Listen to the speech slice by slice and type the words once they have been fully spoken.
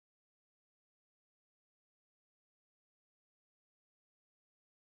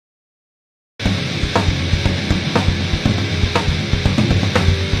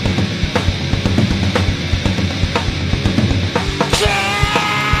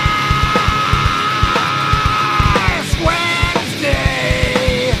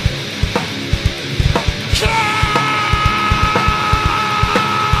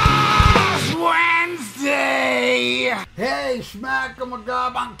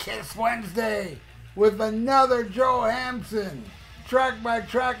Kiss Wednesday with another Joe Hampson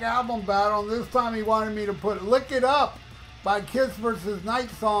track-by-track album battle. And this time he wanted me to put Lick It Up by Kiss versus Night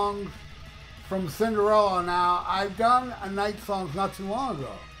Songs from Cinderella. Now, I've done a Night Songs not too long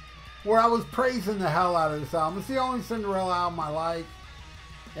ago where I was praising the hell out of this album. It's the only Cinderella album I like.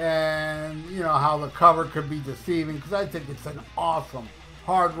 And, you know, how the cover could be deceiving because I think it's an awesome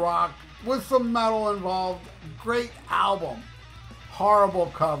hard rock with some metal involved. Great album. Horrible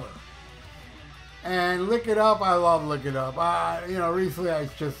cover. And Lick It Up, I love Lick It Up. Recently I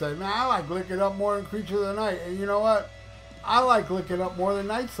just said, man, I like Lick It Up more than Creature of the Night. And you know what? I like Lick It Up more than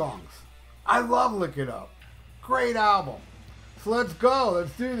Night Songs. I love Lick It Up. Great album. So let's go.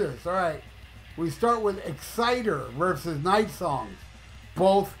 Let's do this. All right. We start with Exciter versus Night Songs.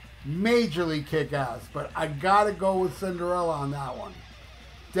 Both majorly kick-ass, but I gotta go with Cinderella on that one.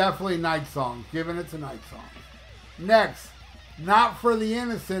 Definitely Night Songs. Giving it to Night Songs. Next, Not For the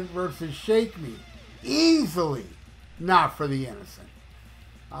Innocent versus Shake Me. Easily Not For the Innocent.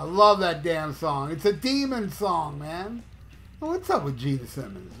 I love that damn song. It's a demon song, man. What's up with Gina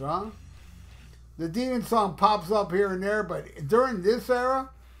Simmons, huh? The demon song pops up here and there, but during this era,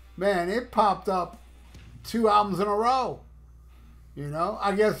 man, it popped up 2 albums in a row. You know,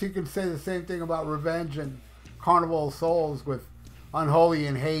 I guess you could say the same thing about Revenge and Carnival of Souls with Unholy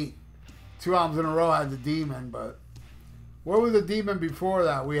and Hate. 2 albums in a row had the demon, but where was the demon before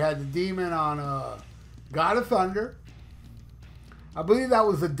that? We had the demon on God of Thunder. I believe that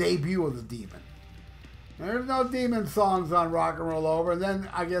was the debut of the demon. There's no demon songs on Rock and Roll Over. And then,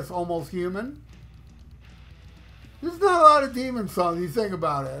 I guess, Almost Human. There's not a lot of demon songs, you think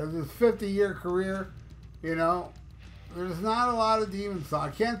about it. It's his 50-year career, you know. There's not a lot of demon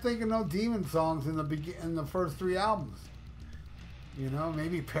songs. I can't think of no demon songs in the first 3 albums. You know,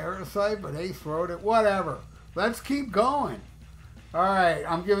 maybe Parasite, but Ace wrote it. Whatever. Let's keep going. All right,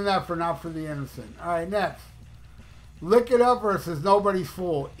 I'm giving that for Not For the Innocent. All right, next. Lick It Up versus Nobody's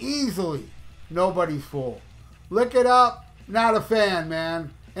Fool. Easily Nobody's Fool. Lick It Up, not a fan,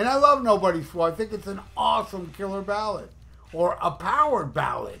 man. And I love Nobody's Fool. I think it's an awesome killer ballad. Or a power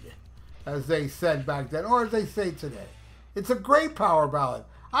ballad, as they said back then. Or as they say today. It's a great power ballad.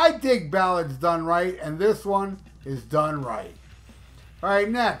 I dig ballads done right, and this one is done right. All right,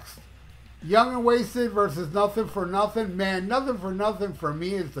 next. Young and Wasted versus Nothing for Nothing. Man, Nothing for Nothing for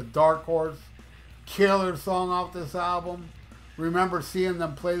me is the dark horse killer song off this album. Remember seeing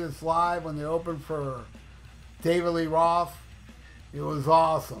them play this live when they opened for David Lee Roth. It was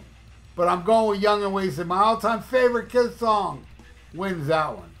awesome. But I'm going with Young and Wasted. My all-time favorite Kiss song wins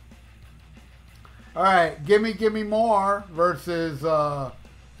that one. All right, Gimme More versus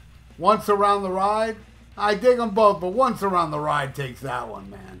Once Around the Ride. I dig them both, but Once Around the Ride takes that one,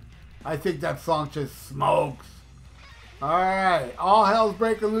 man. I think that song just smokes. All right, All Hell's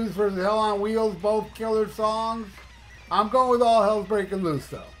Breaking Loose versus Hell on Wheels, both killer songs. I'm going with All Hell's Breaking Loose,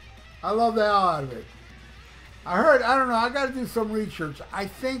 though. I love the hell out of it. I don't know, I got to do some research. I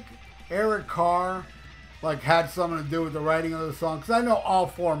think Eric Carr, had something to do with the writing of the song, because I know all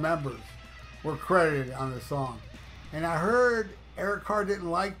 4 members were credited on the song. And I heard Eric Carr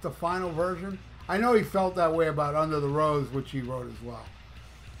didn't like the final version. I know he felt that way about Under the Rose, which he wrote as well.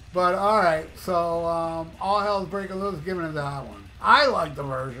 But alright, so All Hell's Breaking Loose, giving it that one. I like the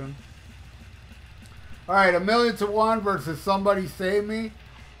version. Alright, 1,000,000 to 1 versus Somebody Save Me.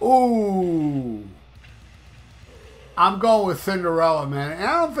 Ooh. I'm going with Cinderella, man. And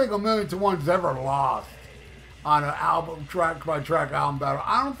I don't think 1,000,000 to 1's ever lost on an album, track-by-track album battle.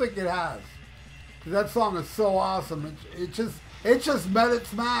 I don't think it has. That song is so awesome. It just met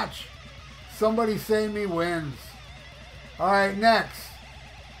its match. Somebody Save Me wins. All right, next.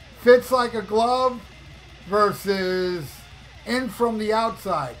 Fits Like a Glove versus In From the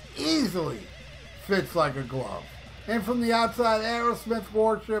Outside. Easily Fits Like a Glove. In From the Outside, Aerosmith,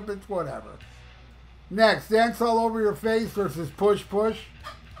 Worship, it's whatever. Next, Dance All Over Your Face versus Push Push.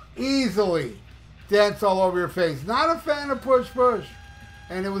 Easily Dance All Over Your Face. Not a fan of Push Push.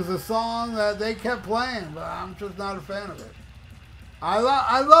 And it was a song that they kept playing, but I'm just not a fan of it.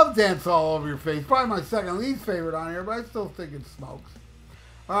 I love Dance All Over Your Face. Probably my second least favorite on here, but I still think it smokes.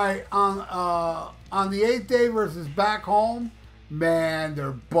 All right, on the 8th Day versus Back Home, man,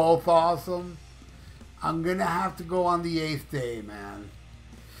 they're both awesome. I'm going to have to go on the 8th Day, man.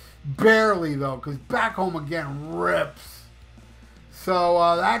 Barely, though, because Back Home again rips.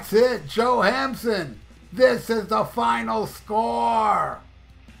 So that's it. Joe Hampson, this is the final score.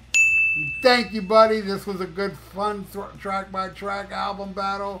 Thank you, buddy. This was a good, fun track-by-track album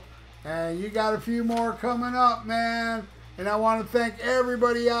battle. And you got a few more coming up, man. And I want to thank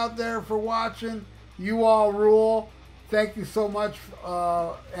everybody out there for watching. You all rule. Thank you so much,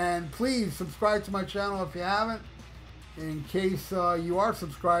 and please subscribe to my channel if you haven't. In case you are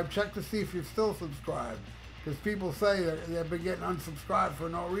subscribed, check to see if you're still subscribed, because people say they've been getting unsubscribed for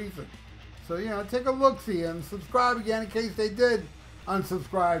no reason. So, you know, take a look-see and subscribe again in case they did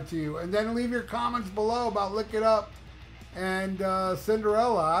unsubscribe to you. And then leave your comments below about Lick It Up and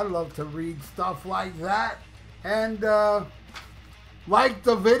Cinderella. I'd love to read stuff like that. And like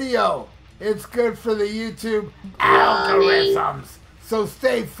the video. It's good for the YouTube algorithms. So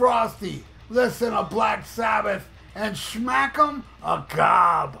stay frosty, listen to Black Sabbath, and smack 'em a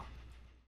gob.